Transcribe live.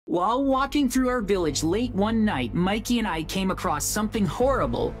While walking through our village late one night, Mikey and I came across something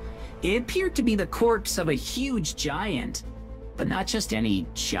horrible. It appeared to be the corpse of a huge giant. But not just any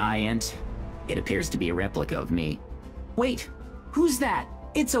giant. It appears to be a replica of me. Wait, who's that?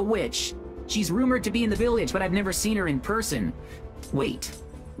 It's a witch. She's rumored to be in the village, but I've never seen her in person. Wait,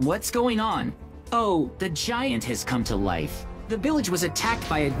 what's going on? Oh, the giant has come to life. The village was attacked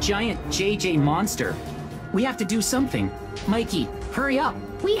by a giant JJ monster. We have to do something. Mikey, hurry up.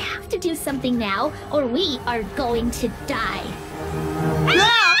 We have to do something now, or we are going to die.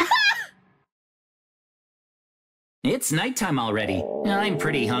 It's nighttime already. I'm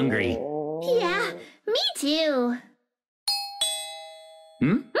pretty hungry. Yeah, me too.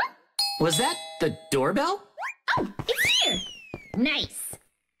 Was that the doorbell? Oh, it's here. Nice.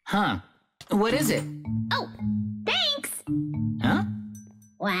 Huh. What is it? Oh, thanks. Huh?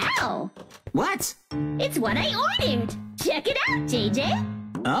 Wow. What? It's what I ordered. Check it out, JJ.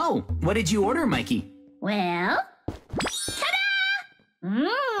 Oh, what did you order, Mikey? Well, ta-da!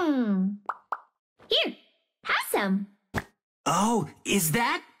 Here, have some. Oh, is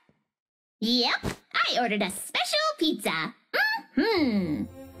that? Yep, I ordered a special pizza.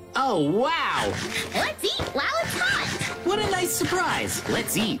 Oh, wow! Let's eat while it's hot. What a nice surprise.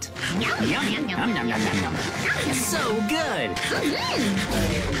 Let's eat. Yum, yum, yum, yum. Yum, yum, yum, yum, yum. So good.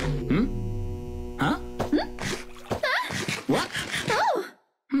 Huh? What? Oh.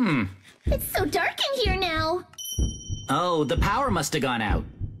 It's so dark in here now. Oh, the power must have gone out.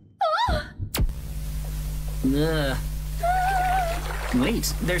 Oh. Ugh.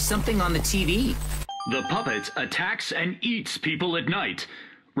 Wait, there's something on the TV. The puppet attacks and eats people at night.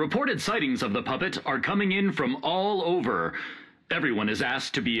 Reported sightings of the puppet are coming in from all over. Everyone is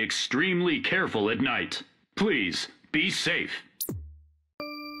asked to be extremely careful at night. Please, be safe.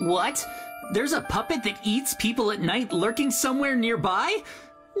 What? There's a puppet that eats people at night lurking somewhere nearby?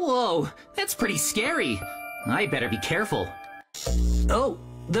 Whoa, that's pretty scary. I better be careful. Oh,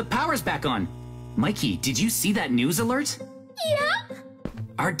 the power's back on. Mikey, did you see that news alert? Yep.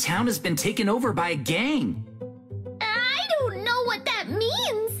 Our town has been taken over by a gang. I don't know what that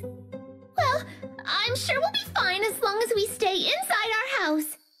means. Well, I'm sure we'll be fine as long as we stay inside our house.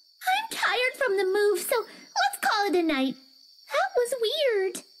 I'm tired from the move, so let's call it a night. That was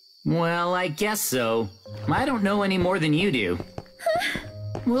weird. Well, I guess so. I don't know any more than you do.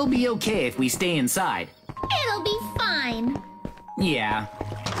 We'll be okay if we stay inside. It'll be fine. Yeah.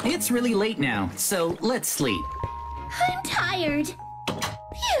 It's really late now, so let's sleep. I'm tired.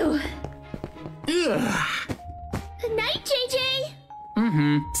 Phew. Ugh. Good night, JJ.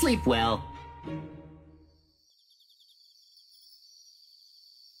 Sleep well.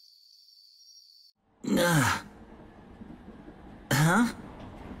 Ugh. Huh?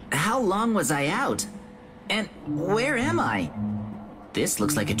 How long was I out? And where am I? This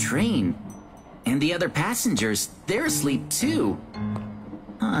looks like a train. And the other passengers, they're asleep too.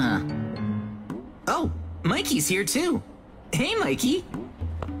 Huh. Oh, Mikey's here too. Hey, Mikey.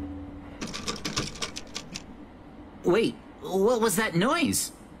 Wait, what was that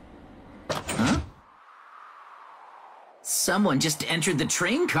noise? Huh? Someone just entered the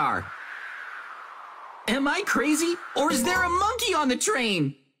train car. Am I crazy? Or is there a monkey on the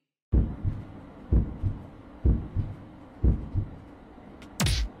train?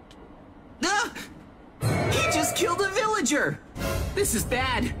 Ah! He just killed a villager! This is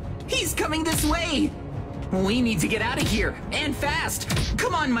bad. He's coming this way. We need to get out of here, and fast.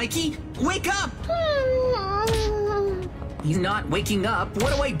 Come on, Mikey, wake up! He's not waking up.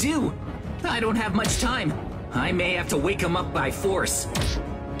 What do I do? I don't have much time. I may have to wake him up by force.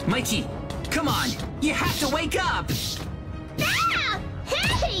 Mikey, come on. You have to wake up. Ah!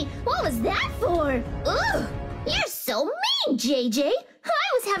 Hey! What was that for? Ugh! You're so mean, JJ. I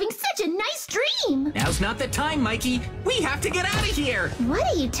was having such a nice dream. Now's not the time, Mikey. We have to get out of here. What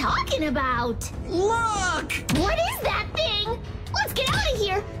are you talking about? Look! What is that thing? Let's get out of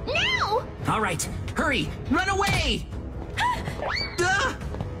here, now! All right, hurry. Run away.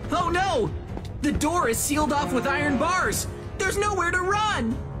 Oh, no. The door is sealed off with iron bars. There's nowhere to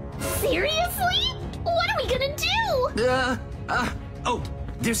run. Seriously? What are we gonna do? Oh,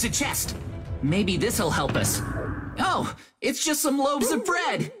 there's a chest. Maybe this'll help us. Oh, it's just some loaves of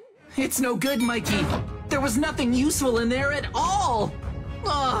bread. It's no good, Mikey. There was nothing useful in there at all.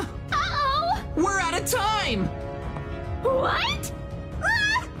 Uh-oh! We're out of time. What?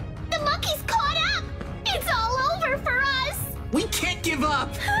 Ah! The monkey's caught up! It's all over for us! We can't give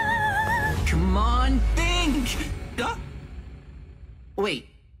up. Come on, think. Wait,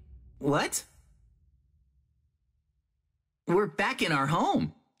 what? We're back in our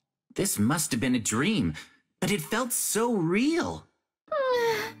home. This must have been a dream, but it felt so real.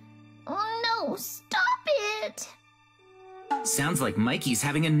 Oh, stop it! Sounds like Mikey's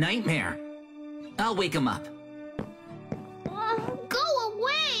having a nightmare. I'll wake him up. Go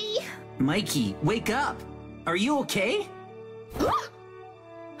away! Mikey, wake up! Are you okay? Huh?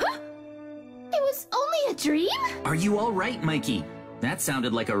 It was only a dream? Are you all right, Mikey? That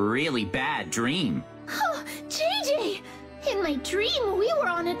sounded like a really bad dream. Oh, JJ! In my dream, we were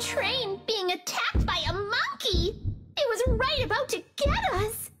on a train being attacked by a monkey! It was right about to get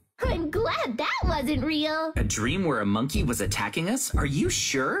us! I'm glad that wasn't real. A dream where a monkey was attacking us? Are you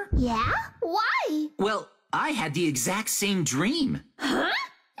sure? Yeah? Why? Well, I had the exact same dream. Huh?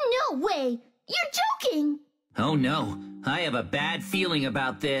 No way! You're joking! Oh no, I have a bad feeling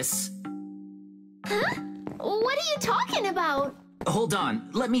about this. Huh? What are you talking about? Hold on,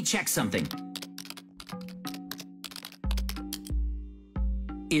 let me check something.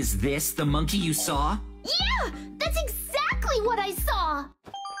 Is this the monkey you saw? Yeah! That's exactly what I saw!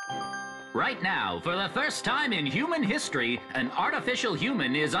 Right now, for the first time in human history, an artificial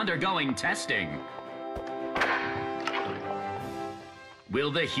human is undergoing testing. Will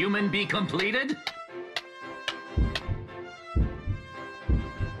the human be completed?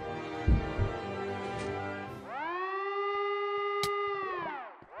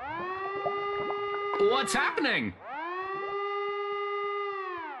 What's happening?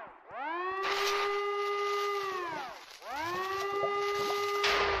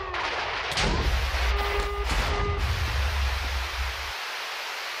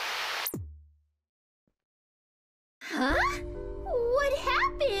 Huh? What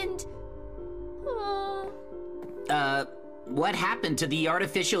happened? Oh. What happened to the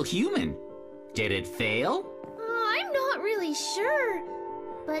artificial human? Did it fail? I'm not really sure.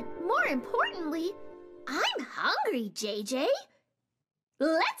 But more importantly, I'm hungry, JJ.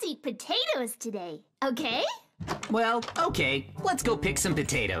 Let's eat potatoes today, okay? Well, okay, let's go pick some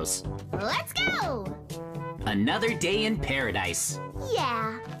potatoes. Let's go! Another day in paradise.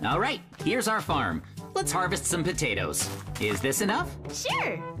 Yeah. All right, here's our farm. Let's harvest some potatoes. Is this enough?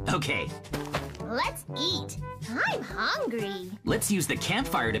 Sure. Okay. Let's eat. I'm hungry. Let's use the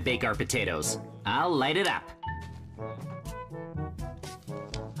campfire to bake our potatoes. I'll light it up.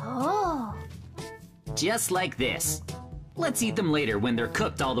 Oh. Just like this. Let's eat them later when they're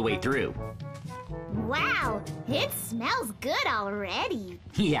cooked all the way through. Wow, it smells good already.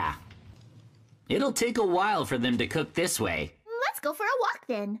 Yeah. It'll take a while for them to cook this way. Let's go for a walk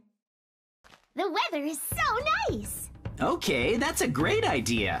then. The weather is so nice. Okay, that's a great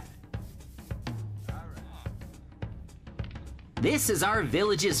idea. This is our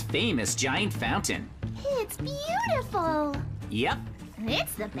village's famous giant fountain. It's beautiful. Yep,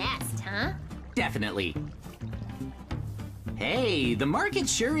 It's the best, huh? definitely. Hey, the market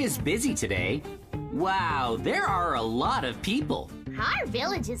sure is busy today. Wow, there are a lot of people. Our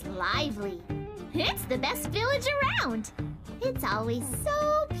village is lively. It's the best village around. It's always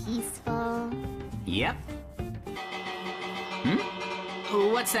so peaceful. Yep.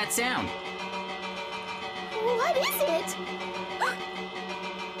 What's that sound? What is it?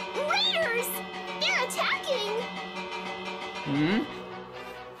 Raiders! They're attacking!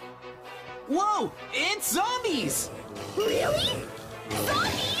 Whoa, it's zombies! Really?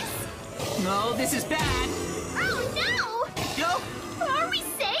 Zombies? No, this is bad. Oh no! Go! Are we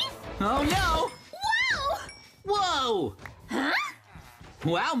safe? Oh no! Whoa! Whoa! Huh?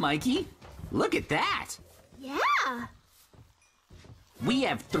 Wow, Mikey, look at that. Yeah. We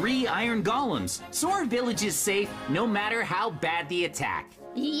have 3 iron golems, so our village is safe no matter how bad the attack.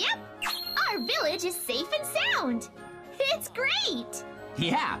 Yep. Our village is safe and sound. It's great.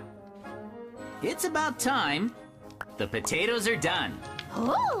 Yeah. It's about time. The potatoes are done.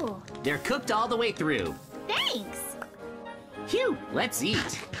 Oh, They're cooked all the way through. thanks. Phew, let's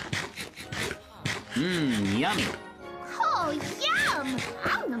eat. Yummy. Oh, yum.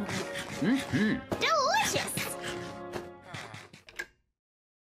 Delicious.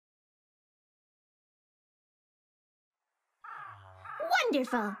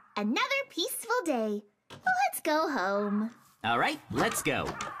 Wonderful. Another peaceful day. Let's go home. All right, let's go.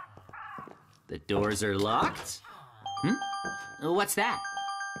 The doors are locked. What's that?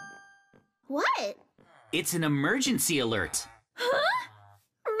 What? It's an emergency alert. Huh?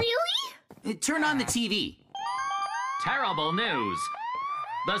 Really? Turn on the TV. Terrible news.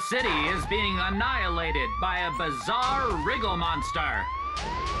 The city is being annihilated by a bizarre wriggle monster.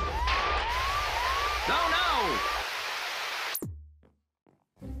 Oh no!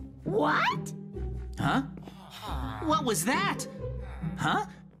 What? Huh? What was that? Huh?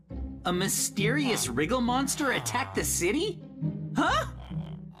 A mysterious wriggle monster attacked the city? Huh?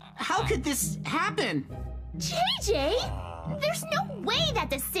 How could this happen? JJ? There's no way that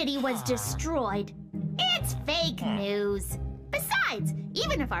the city was destroyed. It's fake news. Besides,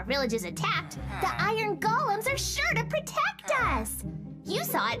 even if our village is attacked, the iron golems are sure to protect us. You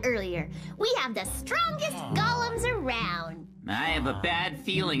saw it earlier. We have the strongest golems around. I have a bad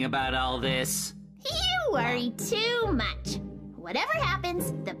feeling about all this. You worry too much. Whatever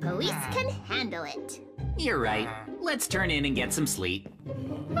happens, the police can handle it. You're right. Let's turn in and get some sleep.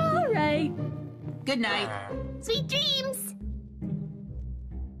 All right. Good night. Sweet dreams.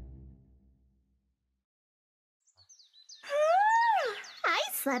 I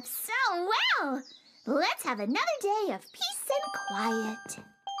slept so well. Let's have another day of peace and quiet.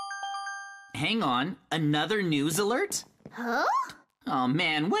 Hang on, another news alert? Huh? Oh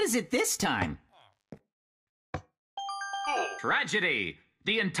man, what is it this time? Tragedy!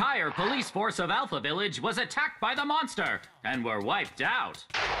 The entire police force of Alpha Village was attacked by the monster and were wiped out.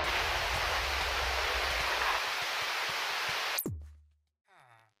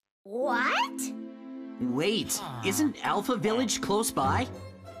 What? Wait, isn't Alpha Village close by?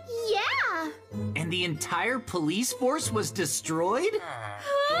 Yeah. And the entire police force was destroyed?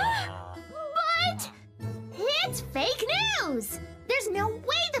 Huh? But it's fake news. There's no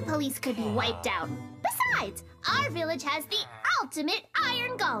way the police could be wiped out. Besides, our village has the ultimate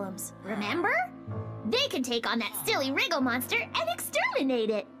iron golems. Remember? They can take on that silly Wriggle monster and exterminate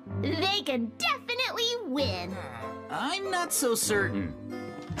it. They can definitely win. I'm not so certain.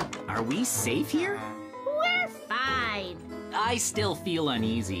 Are we safe here? We're fine. I still feel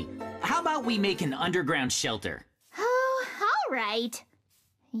uneasy. How about we make an underground shelter? Oh, all right.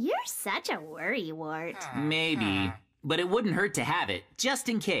 You're such a worrywart. Maybe, but it wouldn't hurt to have it, just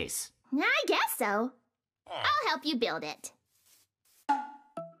in case. I guess so. I'll help you build it.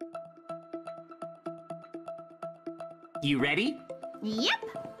 You ready? Yep.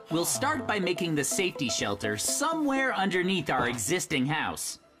 We'll start by making the safety shelter somewhere underneath our existing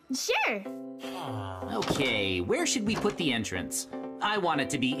house. Sure. Okay, where should we put the entrance? I want it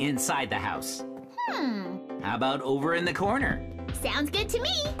to be inside the house. How about over in the corner? Sounds good to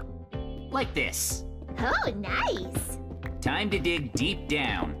me. Like this. Oh, nice. Time to dig deep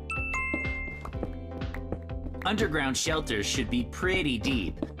down. Underground shelters should be pretty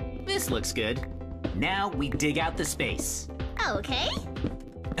deep. This looks good. Now we dig out the space. Okay.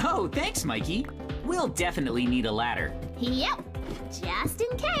 Oh, thanks, Mikey. We'll definitely need a ladder. Yep. Just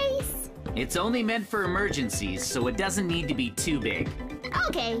in case. It's only meant for emergencies, so it doesn't need to be too big.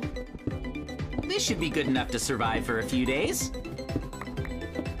 Okay. This should be good enough to survive for a few days.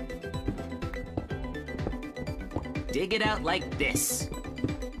 Dig it out like this.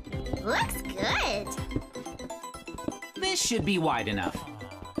 Looks good. This should be wide enough.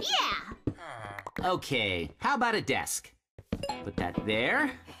 Yeah. Okay, how about a desk? Put that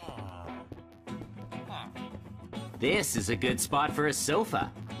there. This is a good spot for a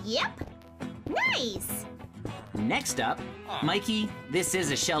sofa. Yep. Nice. Next up, Mikey, this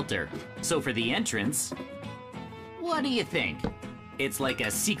is a shelter. So for the entrance, what do you think? It's like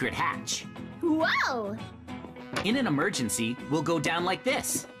a secret hatch. Whoa. In an emergency, we'll go down like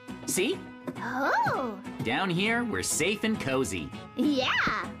this. See? Oh. Down here, we're safe and cozy.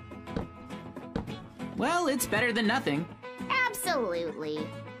 Yeah. Well, it's better than nothing. Absolutely.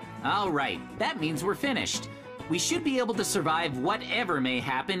 All right, that means we're finished. We should be able to survive whatever may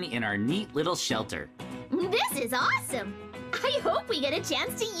happen in our neat little shelter. This is awesome. I hope we get a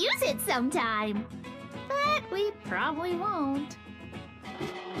chance to use it sometime. But we probably won't.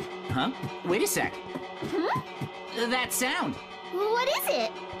 Huh? Wait a sec. That sound. What is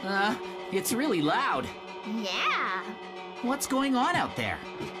it? It's really loud. Yeah. What's going on out there?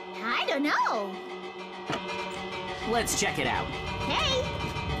 I don't know. Let's check it out. Hey.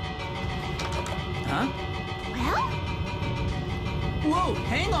 Huh? Well? Whoa,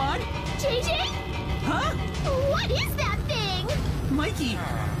 hang on! JJ? Huh? What is that thing? Mikey,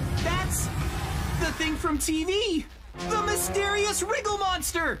 that's the thing from TV! The mysterious Wriggle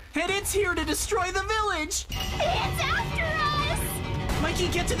monster! And it's here to destroy the village! It's after us! Mikey,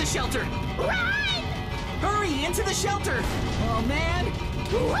 get to the shelter! Run! Hurry, into the shelter! Oh, man!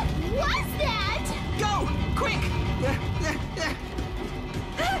 What was that? Go! Quick!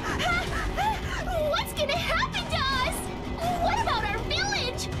 What's gonna happen to us? What about our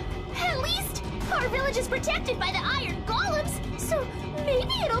village? At least our village is protected by the iron golems, so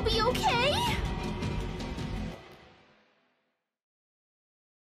maybe it'll be okay.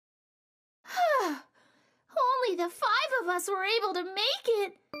 Only the 5 of us were able to make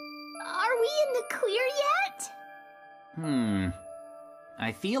it. Are we in the clear yet?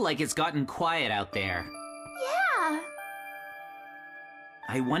 I feel like it's gotten quiet out there. Yeah.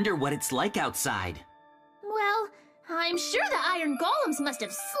 I wonder what it's like outside. Well, I'm sure the iron golems must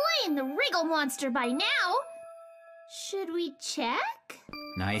have slain the Wriggle monster by now. Should we check?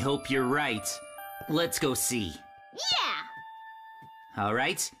 I hope you're right. Let's go see. Yeah! All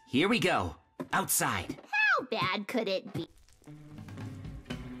right, here we go. Outside. How bad could it be?